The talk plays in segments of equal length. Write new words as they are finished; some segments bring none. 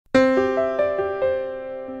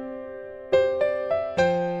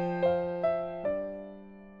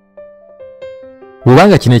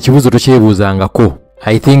Bw'obanga kino ekibuuzo tokyebuuzangako,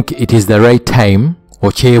 I think it is the right time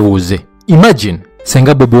okyebuuze. Imagine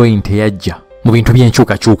senga Bobi Wine teyajja mu bintu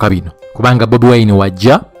by'enkyukakyuka bino, kubanga Bobi Wine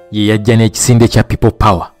wajja ye yajja n'ekisinde kya people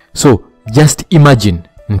power. So just imagine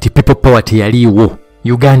nti people power teyaliiwo,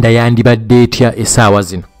 Uganda yandibadde etya essaawa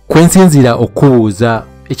zino. Kwensinzira okubuuza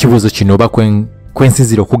ekibuuzo kino oba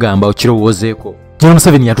kwensinzira okugamba okirowoozeeko, General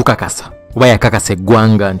Museveni yatukakasa oba yakakasa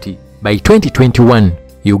eggwanga nti by 2021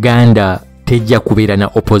 Uganda tejja kubeera na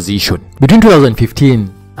opposition. Between 2015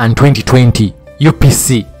 and 2020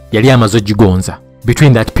 UPC yali amaze ogigonza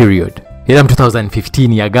between that period. Era mu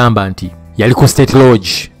 2015 yagamba nti yali ku state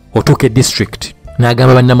lodge otuuka district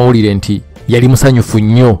n'agamba bannamawulire nti yali musanyufu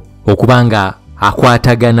nnyo okubanga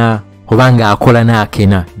akwatagana obanga akola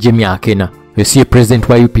n'akena Jemmy Akena yesi president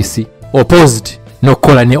wa UPC opposed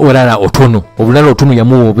n'okukola ne olala otono, obulala otono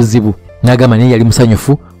yamuwa obuzibu, n'agamba naye yali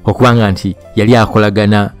musanyufu okubanga nti yali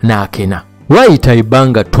akolagana n'akena. Waayita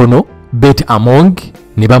ebbanga tono Bet Among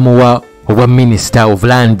ne bamuwa obwa Minister of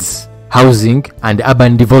Lands, Housing and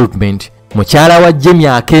Urban Development, mukyala wa Jemmy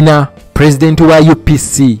Akena, president wa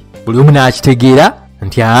UPC. Buli omu n'akitegeera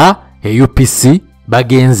nti UPC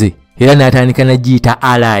bagenze, era n'atandika n'agiyita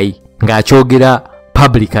ally ng'akyogera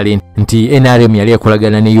publicly nti NRM yali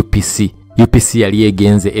ekolagana ne UPC yali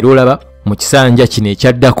egenze. Era olaba mu kisanja kino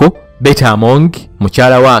ekyaddako Bet Among,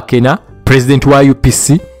 mukyala wa Akena, president wa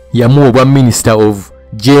UPC, yamuwa obwa Minister of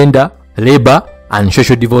Gender, Labour and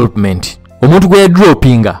Social Development. Omuntu gwe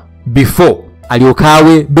yadropinga before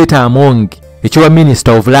alyokawe Bet Among ekyowa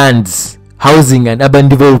Minister of Lands, Housing and Urban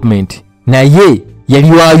Development, naye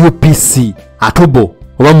yali wa UPC atubo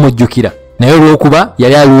oba mujjukira, naye olw'okuba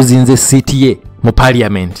yali aluzinze CTA mu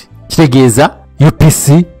Parliament. Kitegeeza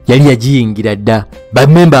UPC yali yagiyingira dda,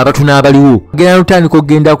 bamemba abatuna abaliwo genda lutandika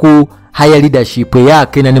okugenda ku higher leadership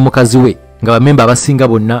eyakena ne mukazi we nga bamemba abasinga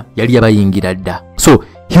bonna yali yabayingira dda. So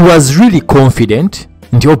he was really confident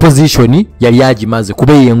nti opposition yali agimaze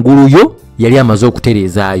kuba enguluyo yali amaze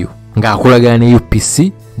okutereezaayo ng'akolagana ne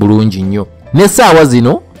UPC bulungi nnyo. N'essaawa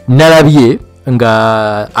zino nalabye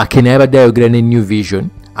nga Akena yabadde ayogera ne New Vision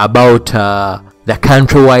about the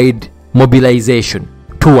countrywide mobilization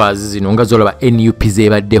tours zino nga zolaba NUP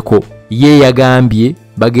zebaddeko. Ye yagambye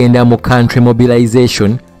bagenda mu country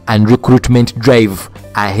mobilization and recruitment drive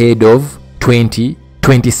ahead of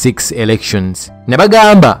 2026 elections.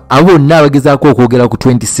 Nabagamba abo bonna abagezaako okwogera ku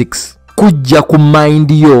 26 kujja ku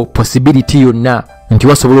mind yo possibility yonna nti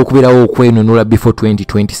wasobola okubeerawo okwenunula before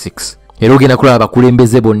 2026. Era ogenda kulaba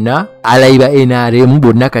abakulembeze bonna alayiba NRM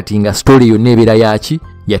bonna kati nga story yonna ebeera yaki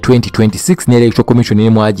ya 2026 ne Electoral Commission ne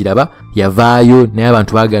mwagiraba yavaayo naye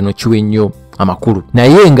abantu baagana okiwa ennyo amakulu.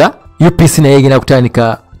 Naye nga UPC naye egenda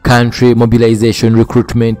kutandika country mobilization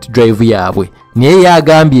recruitment drive yaabwe, naye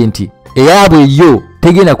yagambye nti eyaabwe yo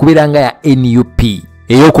tegenda kubeera nga ya NUP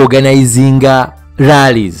ey'okuorganizinga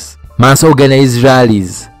rallies, mass organized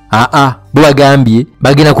rallies. Bo bagambye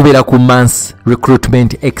bagenda kubeera ku mass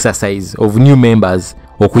recruitment exercise of new members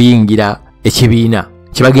okuyingira ekibiina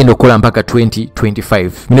kibagenda okukola mpaka 2025.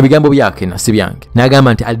 Bino bigambo byake na si byange.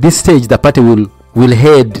 N'agamba nti at this stage the party will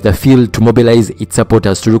head the field to mobilize its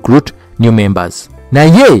supporters to recruit new members.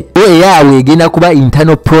 Naye eyaabwe egenda kuba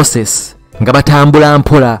internal process nga batambula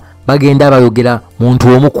mpola bagenda bayogera muntu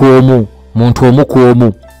omu ku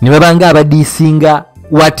omu ne babanga abadiisinga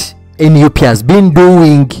what NUP has been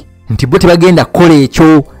doing, nti bo tebagenda kukola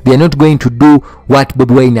ekyo. They are not going to do what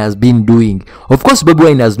Bobi Wine has been doing. Of course Bobi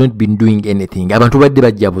Wine has not been doing anything, abantu badde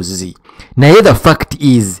bajja buzi. Naye the fact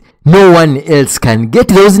is no one else can get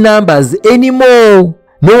those numbers anymore.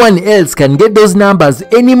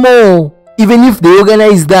 Even if they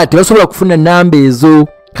organize that basobola kufuna namba ezo.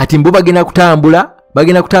 Kati mbo bagenda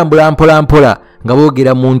kutambula mpola nga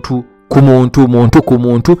boogera muntu ku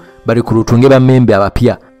muntu bali ku lutunge bamembe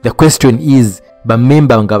abapya. The question is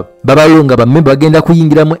bamemba nga babalonga bamemba bagenda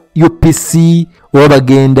kuyingira mu UPC oba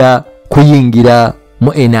bagenda kuyingira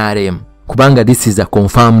mu NRM, kubanga this is a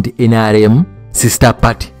confirmed NRM sister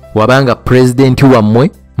party. Wabanga president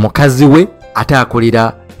wammwe mukazi we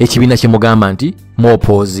ataakolera ekibiina kye mugamba nti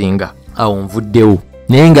mwopozinga awo nvuddewo.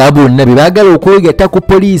 Naye nga bonna bebaagala okwegatta ku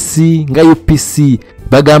poliisi nga UPC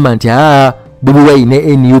bagamba nti Bobi Wine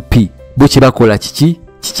ne NUP bo kye bakola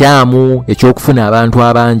kikyamu ekyokufuna abantu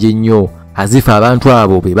abangi ennyo, azifa abantu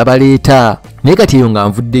abo be babaleeta. Naye kati eyo nga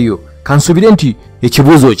nvuddeyo kansubire nti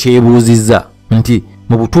ekibuuzo kyebuuzizza nti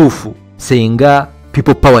mu butuufu senga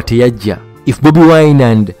people power teyajja, if Bobi Wine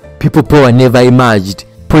and people power never emerged,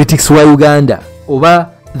 politics wa Uganda oba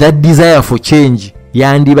that desire for change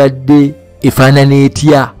yandibadde efaanana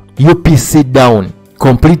etya? UPC down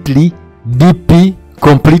completely, DP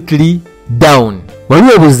completely down.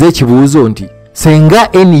 Waliwo obuuza ekibuuzo nti senga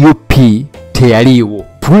NUP teyaliwo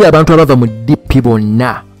tuli abantu abava mu DP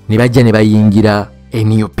bonna ne bajja ne bayingira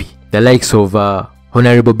NUP, the likes of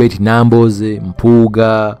Honorable Betty Namboze,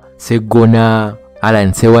 Mpuuga, Seggona,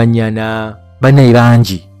 Alan Sewanyana, bannaye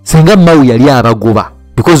bangi. Senga Mao yali abagoba,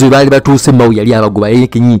 because we baali batuuse Mao yali abagoba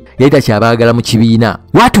yekenyi yali takyabaagala mu kibiina,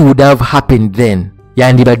 what would have happened then?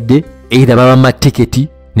 Yandibadde either baba tiketi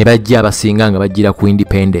ne bajja abasinga nga bajjira ku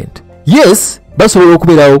independent. Yes, basobola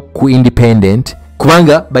okubeerawo ku independent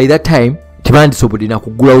kubanga by that time tebandisobodde na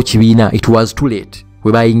kuggulawo kibiina. It was too late.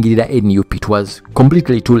 We bayingirira NUP, it was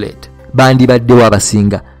completely too late. Bandibaddewo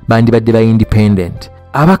abasinga, bandibadde ba independent.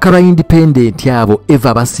 Abaka ba independent abo eva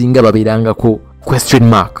abasinga babeerangako question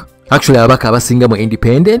mark. Actually abaka abasinga mu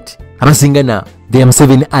independent abasinga na the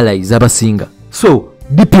M7 allies abasinga. So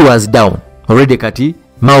DP was down already. Kati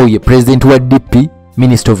Mao ye president wa DP,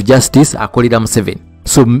 Minister of Justice akolera M7.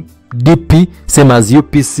 So DP same as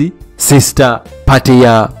UPC, sister party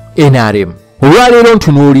ya NRM. Olwaleero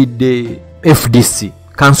ntunuulidde FDC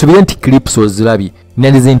kansubire nti clips ozirabi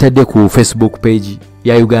nalizintadde ku Facebook page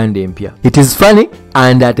ya Uganda Empya. It is funny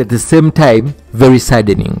and at the same time very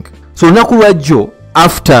saddening. So lunaku lwajjo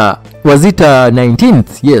after, was it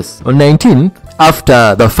 19th? Yes, on 19th,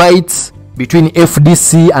 after the fights between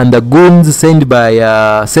FDC and the goons sent by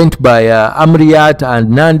Amriat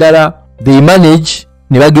and Nandala, they managed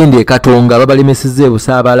ne bagenda e Katonga babalemesezza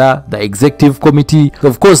Busaabala, the executive committee,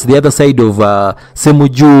 of course the other side of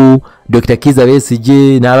Semuju, Dr. Kiza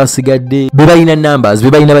Besigye n'abasigadde bebalina numbers,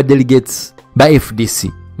 bebalina ba delegates ba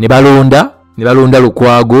FDC ne balonda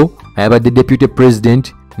Lukwago ayabadde deputy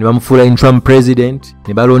president, ne bamufuula interim president,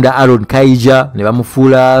 ne balonda Aaron Kaija, ne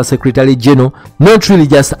bamufuula secretary general, not really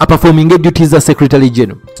just performing duties za secretary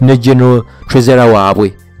general ne general treasurer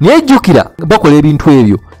waabwe. Nejjukira bakola ebintu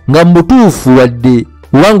ebyo nga mutuufu wadde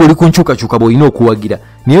wangu oli kunchukachuka boyina okuwagira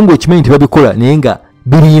naye ng'okimanyi tebabikola naye nga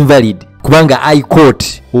biri invalid kubanga high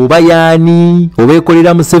court oba yaani oba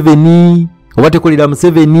ekolera Museveni oba tekolera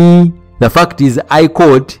Museveni, the fact is high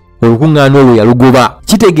court olukuŋŋaana olwo yalugoba.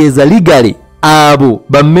 Kitegeeza legally abo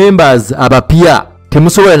ba members abapya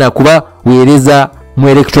temusobola na kuba weereza mu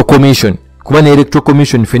electoral commission kuba ne electoral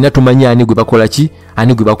commission fenna tumanya ani gwe bakola ki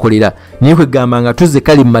ani gwe bakolera naye kwegamba nga tuzze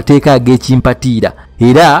kali mu mateeka ag'ekimpatiira.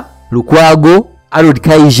 Era Lukwago, Harold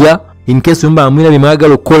Kaija, in case mba mwina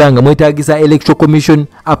bimwagala okukola nga mwetaagisa electoral commission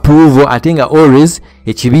approval, ate nga always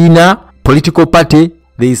ekibiina political party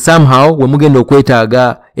they somehow we mugenda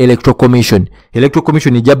okwetaaga electoral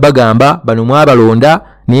commission ejja bagamba bano mwabalonda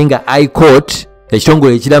naye nga high court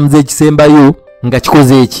ekitongole ekiramuzi ekisembayo nga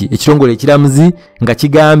kikoze eki ekitongole ekiramuzi nga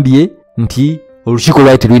kigambye nti olukiiko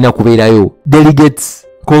lwali terulina kubeerayo. Delegates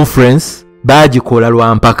conference bagikola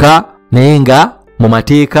lwa mpaka naye nga mu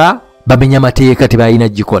mateeka bamenya mateeka tebalina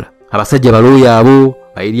gikola. Abasajja balooya abo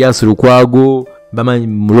Elias Lukwago bamanyi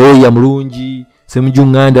mulooya mulungi, Semuju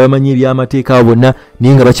Nganda bamanyi ebyamateeka abo bonna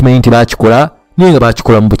naye nga bakimanyi nti bakikola naye nga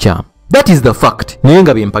bakikola mu bukyamu. That is the fact. Naye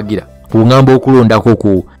nga bempagira kungamba okulondako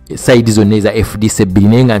ku side zonna eza FDC ebbiri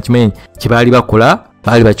naye nga nkimanyi kyebaali bakola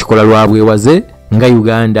baali bakikola lwa bwewaze nga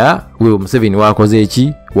Uganda we Museveni wakoze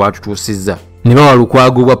eki watutuusizza ne bawa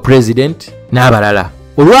Lukwago bwa president n'abalala.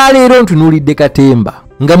 Olwaleero ntunuulidde Katemba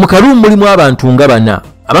nga mu Karumu mulimu abantu nga bana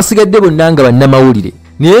abasigadde bonna nga bannamawulire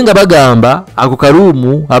naye nga bagamba ako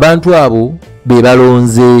Karumu abantu abo be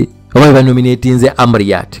balonze oba be banominatinze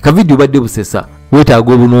Amriat. Kavidiyo badde busesa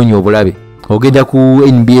weetaaga obunoonya obulabe ogenda ku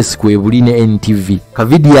NBS kwebuli ne NTV.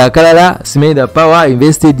 Kavidiyo akalala Smell the power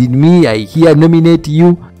invested in me, I here nominate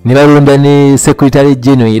you, ne balonda ne secretary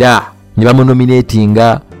general era ne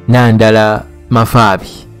bamunominatinga Nandala Mafaabi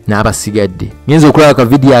n'abasigadde. Ngenza okulaba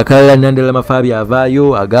kavidiyo akalala Nandala Mafaabi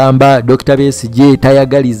avaayo agamba Dr. Besigye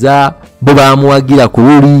tayagaliza bo baamuwagira ku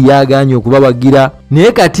luli yaganye okubawagira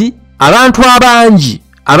naye kati abantu abangi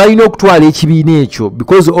abalina okutwala ekibiina ekyo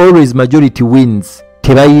because always majority wins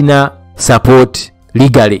tebalina support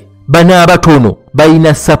legally. Bana abatono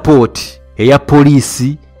balina support eya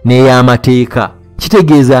poliisi n'ey'amateeka.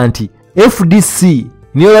 Kitegeeza nti FDC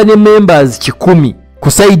niyola ne members 100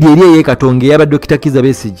 ku side eri ey'Ekatonga eyaba Dr. Kiza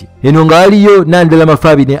Besigye. Eno nga waliyo Nandala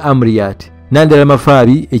Mafaabi ne Amriat. Nandala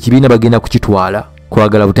Mafaabi ekibiina bagenda kukitwala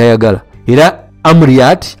kwagala butayagala. Era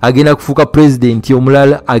Amriat agenda kufuuka president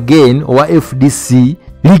omulala again owa FDC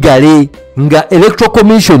legally nga electoral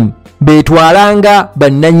commission betwalanga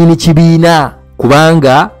bannanyini kibiina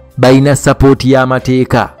kubanga balina support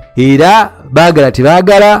y'amateeka. Era baagala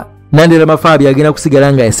tebaagala Nandala Mafaabi agenda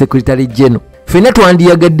kusigala nga ya secretary general. Fenna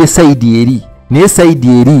twandiyagadde side eri naye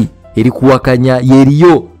side eri kuwakanya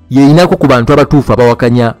yeriyo yerinako ku bantu abatuufu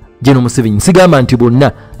abawakanya General Museveni. Sigamba nti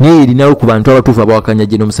bonna naye erinawo ku bantu abatuufu abawakanya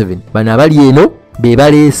General Museveni. Bano abali eno be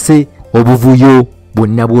baleese obuvuyo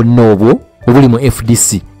bwonna bwonna obwo obuli mu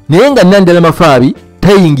FDC. Naye nga Nandala Mafaabi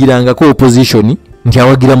tayingirangako opposition nti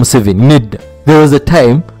awagira Museveni. Nedda. There was a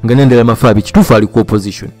time nga Nandala Mafaabi kituufu ali ku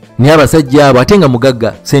opposition. Naye abasajja abo ate nga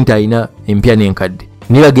mugagga sente alina empya n'enkadde.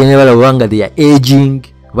 Naye bagenda balaba nga they are aging,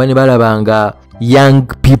 oba ne balabanga young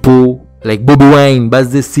people like Bobi Wine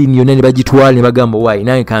bazze scene yonna ne bagitwala ne bagamba why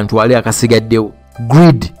nange kantwale akasigaddewo.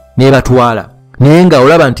 Greed ne batwala. Naye nga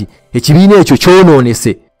olaba nti ekibiina ekyo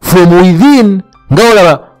kyonoonese from within. Nga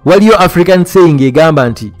olaba waliyo African saying egamba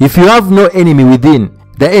nti if you have no enemy within,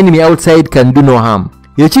 the enemy outside can do no harm.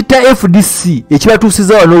 Ekitta FDC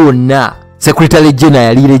ekibatuusiza wano wonna, Secretary General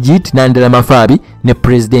yali legit, Nandala Mafaabi ne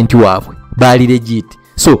President waabwe baali legit.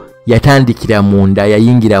 So yatandikira munda,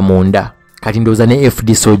 yayingira munda. Kati ndowooza ne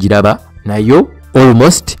FDC ogiraba nayo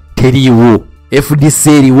almost teriiwo. FDC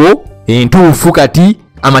eriwo entuufu kati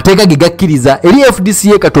amateeka ge gakkiriza eri FDC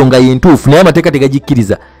ye Katonga yentuufu naye amateeka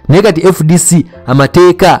tegagikkiriza. Naye kati FDC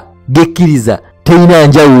amateeka gekkiriza terina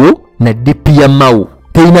njawulo na DP ya Mau.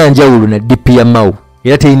 Terina njawulo na DP ya Mau.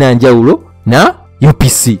 Era terina njawulo na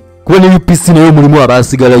UPC. Kuba ne UPC nayo mulimu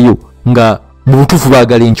abasigalayo nga mu butuufu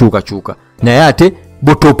baagala enkyukakyuka. Naye ate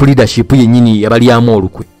bo top leadership yennyini yabalyamu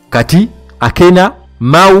olukwe. Kati Akena,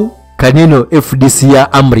 Mau, Kaneno FDC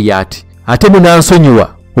ya Amriyat. Ate munansonyiwa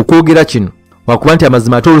okwogera kino. Wakuba nti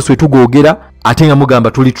amazima ate olusi wetugoogera ate nga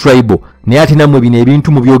mugamba tuli tribal. Naye ate nammwe bino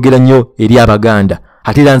ebintu mubyogera nnyo eri Abaganda.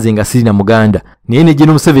 Ate era nze nga sirina Muganda. Naye ne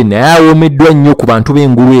General Museveni naye awoomeddwa nnyo ku bantu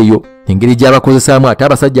b'engulu eyo. Engeri gy'abakozesaamu ate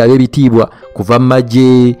abasajja ab'ebitiibwa kuva mu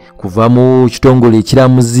magye, kuva mu kitongole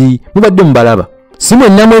ekiramuzi, mubadde mubalaba. Si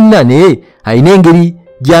mwenna naye alina engeri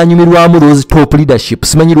gy'anyumirwamu those top leadership.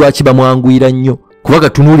 Simanyi lwaki bamwanguyira nnyo. Kuba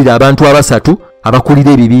gatunuulira abantu abasatu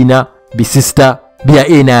abakulira ebibiina bisista bya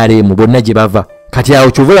NRM bonna gye bava. Kati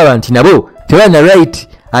awo kyovulaba nti nabo tebalina right.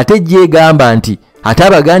 Ate gyegamba nti ate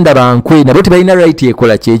Abaganda bankwe nabo tebalina right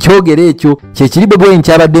ekola kyekyogera ekyo kyekiri Bobi Wine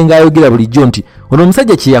kyabadde ng'ayogera bulijjo nti ono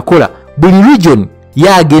omusajja kye yakola buli region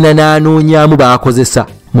yagenda n'anoonyaamu baakozesa.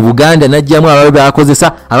 Mu Buganda n'ajjamu ababe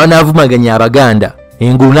baakozesa abanaavumaganya Abaganda.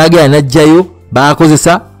 Engulu n'agenda n'ajjayo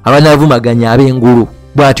baakozesa abanaavumaganya ab'engulu.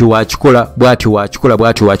 Bw'atyo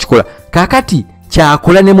wakikola. Kaakati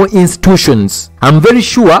kyakola ne mu institutions. I'm very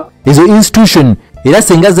sure ezo institution era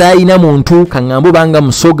senga zaayina muntu kaŋŋambo banga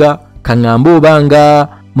Musoga, kaŋŋambo banga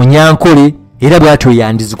Munyankole, era bw'atyo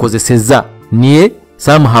yandizikozesezza. Niye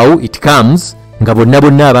somehow it comes nga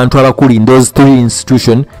bonna abantu abakulu in those three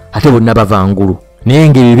institution ate bonna bavangulu. Naye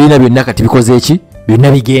ng'ebibiina byonna kati bikoze eki?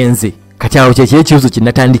 Byonna bigenze. Kati awo kyekyo ekibuzo kye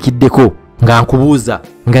natandikiddeko nga nkubuuza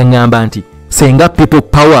nga ngamba nti senga people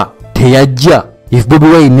power teyajja, if Bobi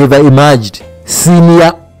Wine never emerged,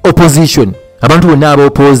 senior opposition, abantu bonna aba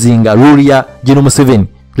opposinga rule ya General Museveni,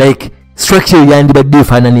 like structure yandibadde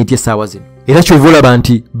efaanana etya essaawa zino. Era kyova olaba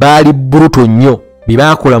nti baali brutal nnyo bye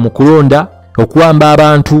baakola mu kulonda, okuwamba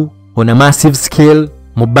abantu on a massive scale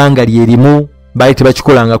mu bbanga lyerimu. Baali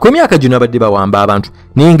tebakikolanga ku emyaka gino abadde bawamba abantu,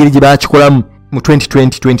 naye engeri gye baakikolamu mu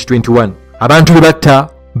 2020-2021 abantu be batta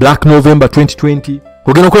Black November 2020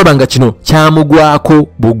 ogenda okulaba nga kino kyamugwako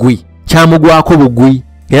bugwi.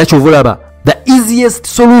 Era kyova olaba the easiest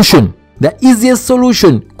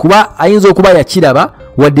solution kuba ayinza okuba yakiraba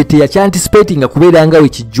wadde teyakyanticipati nga kubeera nga we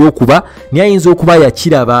kijja okuba, naye ayinza okuba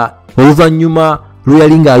yakiraba oluvannyuma lwe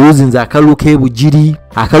yali ng'aloozinza akalulu k'ebugiri,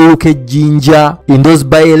 akalulu k'ejjinja in those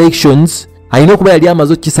by-elections. Alina okuba yali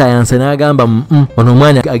amaze okukisayansa n'agamba ono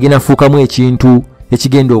omwana agenda fuukamu ekintu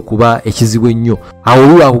ekigenda okuba ekizibu ennyo. Awo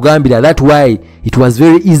Arua akugambira that why it was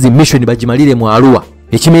very easy mission bagimalire mu Arua.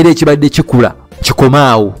 Ekimera ekibadde kikula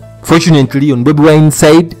kikomaawo. Fortunately on Bobi Wine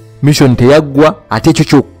side mission teyaggwa, ate ekyo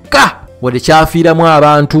kyokka wadde kyafiiramu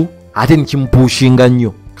abantu ate nekimupushinga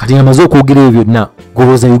nnyo. Kati nga maze okwogera ebyo byonna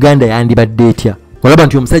golowooza Uganda yandibadde etya? Olaba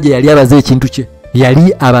nti omusajja yali abaze ekintu kye,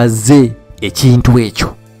 yali abaze ekintu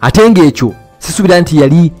ekyo. Ate ng'ekyo sisuubira nti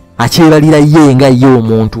yali akyebalira ye nga ye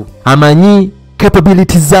omuntu. Amanyi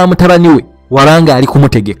capabilities za mutabani we wabanga ali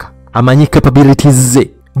kumutegeka. Amanyi capabilities ze.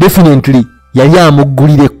 Definitely yali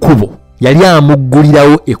amuggulira ekkubo. Yali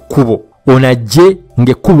amuggulirawo ekkubo. Onajje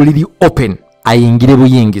ng'ekkubo liri open ayingire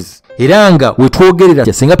buyingizi. Era nga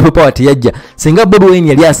wetwogerera senga proper teyajja, senga Bobi Wine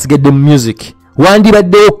yali asigadde mu music,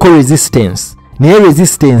 wandibaddeyo ko resistance. Naye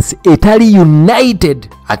resistance etali united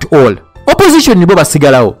at all. Opposition nibo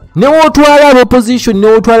basigalawo. Ne wotwala aba opposition, ne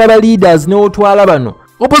wotwala aba leaders, ne wotwala bano,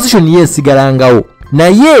 opposition yesigalangawo.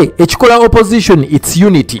 Naye ekikola opposition its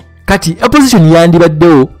unity. Kati opposition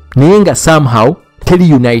yandibaddewo naye nga somehow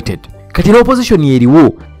teli united. Kati opposition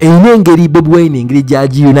yeriwo eyina engeri Bobi Wine engeri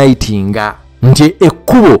gyagi unitinga nti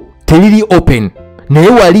ekkubo teriri open. Naye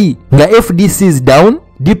wali nga FDC is down,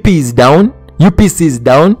 DP is down, UPC is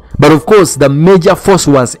down, but of course the major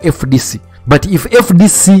force was FDC. But if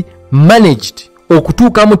FDC managed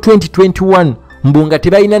okutuuka mu 2021 mbu nga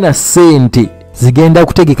tebalina na sente zigenda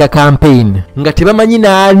kutegeka campaign, nga tebamanyi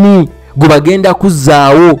naani gwe bagenda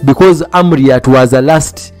kuzzaawo because Amriat was the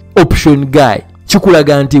last option guy,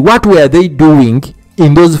 kikulaga nti what were they doing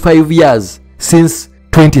in those 5 years since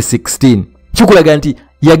 2016? Kikulaga nti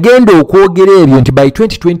yagenda okwogera ebyo nti by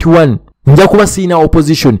 2021 nja kuba siina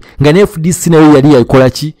opposition, nga ne FDC nayo yali yakola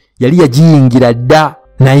ki? Yali yagiyingira dda.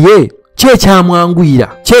 Naye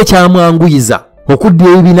kyekyamwanguyiza okudda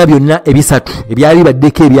ebibiina byonna ebisatu ebyali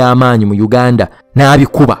baddeko eby'amaanyi mu Uganda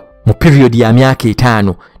n'abikuba mu period ya myaka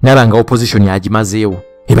 5 nabanga opposition yagimazeewo.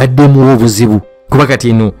 Ebaddemu obuzibu kuba kati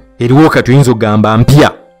eno eriwo katuyinza okugamba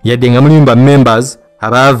mpya yadde nga mulimba members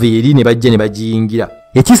abaava eri ne bajja ne bagiyingira.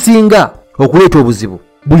 Ekisinga okuleeta obuzibu,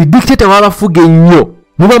 buli dictator w'abafuga ennyo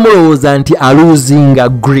muba mulowooza nti aloosinga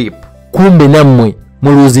grip, kumbe nammwe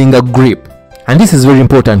muloosinga grip. And this is very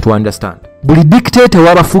important to understand. Buli dictator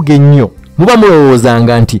w'abafuga ennyo muba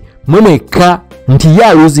mulowoozanga nti mwe mwekka nti ye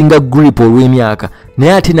aloosinga grip olw'emyaka,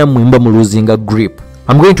 naye ate nammwe muba muloosinga grip.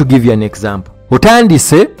 I'm going to give you an example.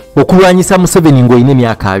 Otandise okulwanyisa Museveni ng'olina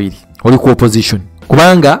emyaka 2 oli ku opposition,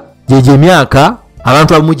 kubanga gyegyo emyaka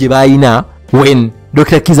abantu abamu gye balina when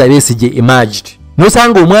Dr. Kizza Besigye emerged.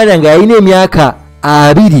 Nosanga omwana nga yalina emyaka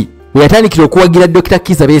 2 we yatandikira okuwagira Dr.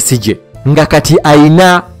 Kizza Besigye nga kati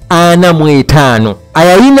ayina 45,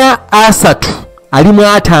 ayalina 3 alimu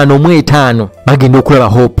 5 bagenda okulaba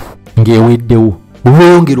hope ng'eweddewo.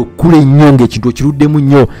 Bwongera okukula ennyo ng'ekintu okiruddemu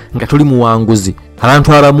nnyo nga toli muwanguzi,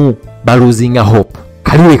 abantu abamu baloosinga hope.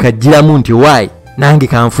 Kaliwe kajjiramu nti why nange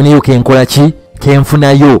kanfuneyo kenkola ki?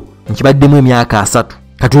 Kenfunayo nkibaddemu emyaka 3.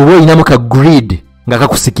 Kati oba olinamu ka greed nga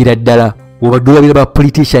kakusikira ddala, obadde olabira ba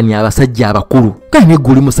politician abasajja abakulu, kale ne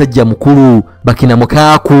guli musajja mukulu bakina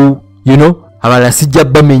mukaaku, you know, abalala sijja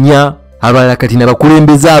bamenya, abalala kati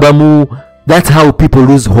nabakulembeza abamu. That's how people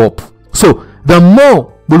lose hope. So the more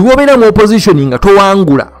buli wobeera mu opposition nga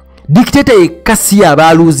towangula, dictator ekasi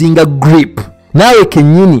aba losing grip, nawe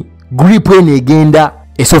kennyini grip ene egenda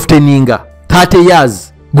esofteninga. 30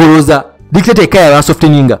 years goloza dictator ekaya ba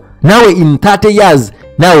softeninga, nawe in 30 years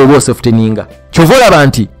nawe oba softeninga. Kyova olaba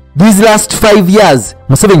nti these last 5 years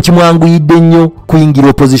Museveni kimwanguyidde nnyo kuyingira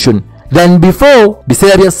opposition than before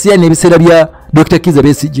biseera bya Sia n'ebiseera bya Dr. Kizza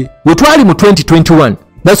Besigye. Wetwali mu 2021,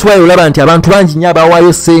 that's why olaba nti abantu bangi nnyo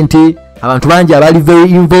abawaayo ssente, abantu bangi abali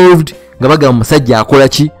very involved nga bagamba musajja akola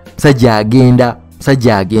ki? Musajja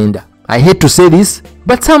agenda. I hate to say this,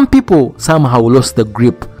 but some people somehow lost the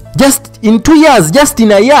grip just in 2 years, just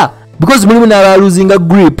in a year, because mulimu n'aba losing a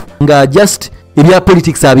grip nga just ebya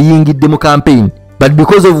politics abiyingidde mu campaign. But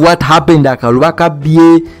because of what happened,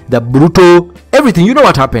 Akalubakabye, the brutal, everything, you know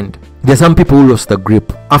what happened. There are some people who lost the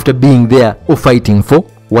grip after being there or fighting for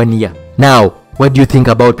 1 year. Now, what do you think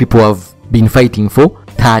about people who have been fighting for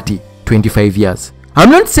 30, 25 years?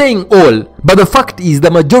 I'm not saying all, but the fact is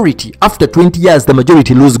the majority, after 20 years, the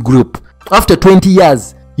majority lose grip. After 20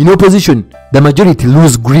 years in opposition, the majority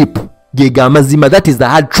lose grip. That is the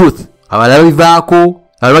hard truth. Abalala bivaako,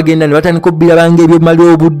 abagenda ne batandika obbira bange ebyomali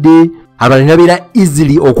obudde, abalala bira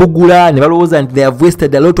easily okugula ne balowooza nti they have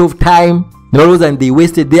wasted a lot of time, ne balowooza nti they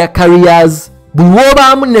wasted their careers. Buli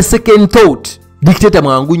w'obaamu ne second thought, dictator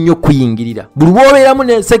mwangu nnyo kuyingirira. Buli w'obeeramu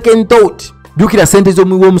ne second thought, jjukira ssente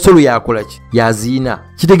z'omuwi w'omusolo yakola ki? Yaziina.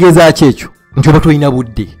 Kitegeeza ki ekyo? Nti oba tolina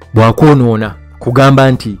budde bwakwonoona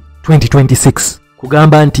kugamba nti 2026,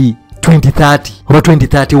 kugamba nti 2030 oba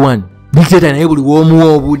 2031. Dictator naye buli w'omuwa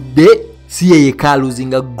obudde si ye yekka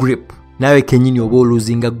losing grip, nawe kennyini oba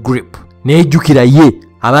losing grip. Naye jjukira ye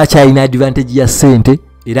aba akyalina advantage ya ssente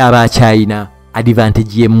era aba akyalina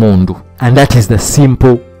advantage y'emmundu. And that is the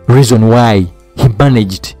simple reason why he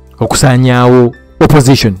managed okusaanyaawo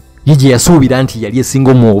opposition. Ye gye yasuubira nti yali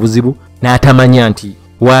esinga mu obuzibu n'atamanya nti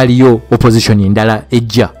waaliyo opposition endala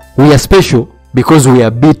ejja. We are special because we are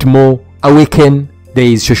a bit more awakened.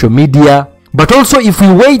 There is social media. But also if we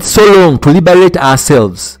wait so long to liberate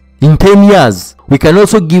ourselves, in 10 years, we can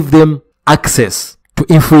also give them access to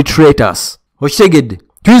infiltrate us. Okitegedde?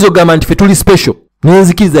 Tuyinza okugamba nti ffe tuli special.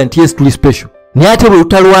 Nenzikiriza nti yes tuli special. Naye ate bwe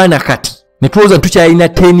tutalwana kati, ne tulowooza tukyalina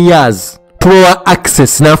 10 years, tubawa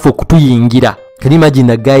access naffe okutuyingira. Can you imagine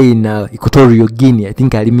the guy in Equatorial Guinea? I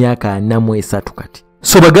think ali myaka 43 kati.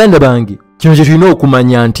 So baganda bange, kino kye tulina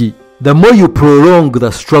okumanya nti the more you prolong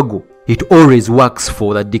the struggle, it always works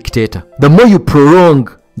for the dictator. The more you prolong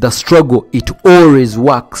the struggle, it always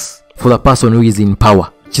works for the person who is in power.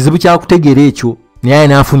 Kizibu kya kutegeera ekyo, naye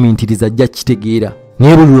n'afumiintiriza ajja kitegeera.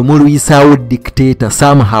 Naye buli lwe muluyisaawo dictator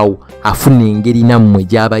somehow afuna engeri nammwe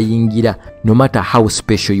gy'abayingira, no matter how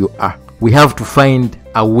special you are. we have to find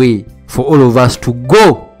a way for all of us to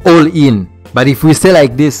go all in. But if we stay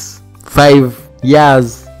like this 5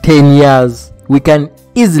 years, 10 years, we can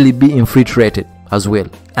easily be infiltrated as well.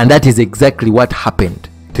 And that is exactly what happened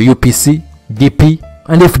to UPC, DP,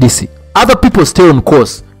 and FDC. Other people stay on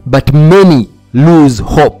course, but many lose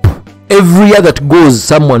hope. Every year that goes,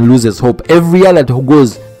 someone loses hope. Every year that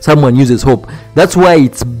goes, someone uses hope. That's why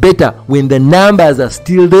it's better when the numbers are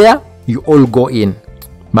still there, you all go in.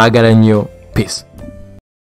 Magara nnyo. Peace.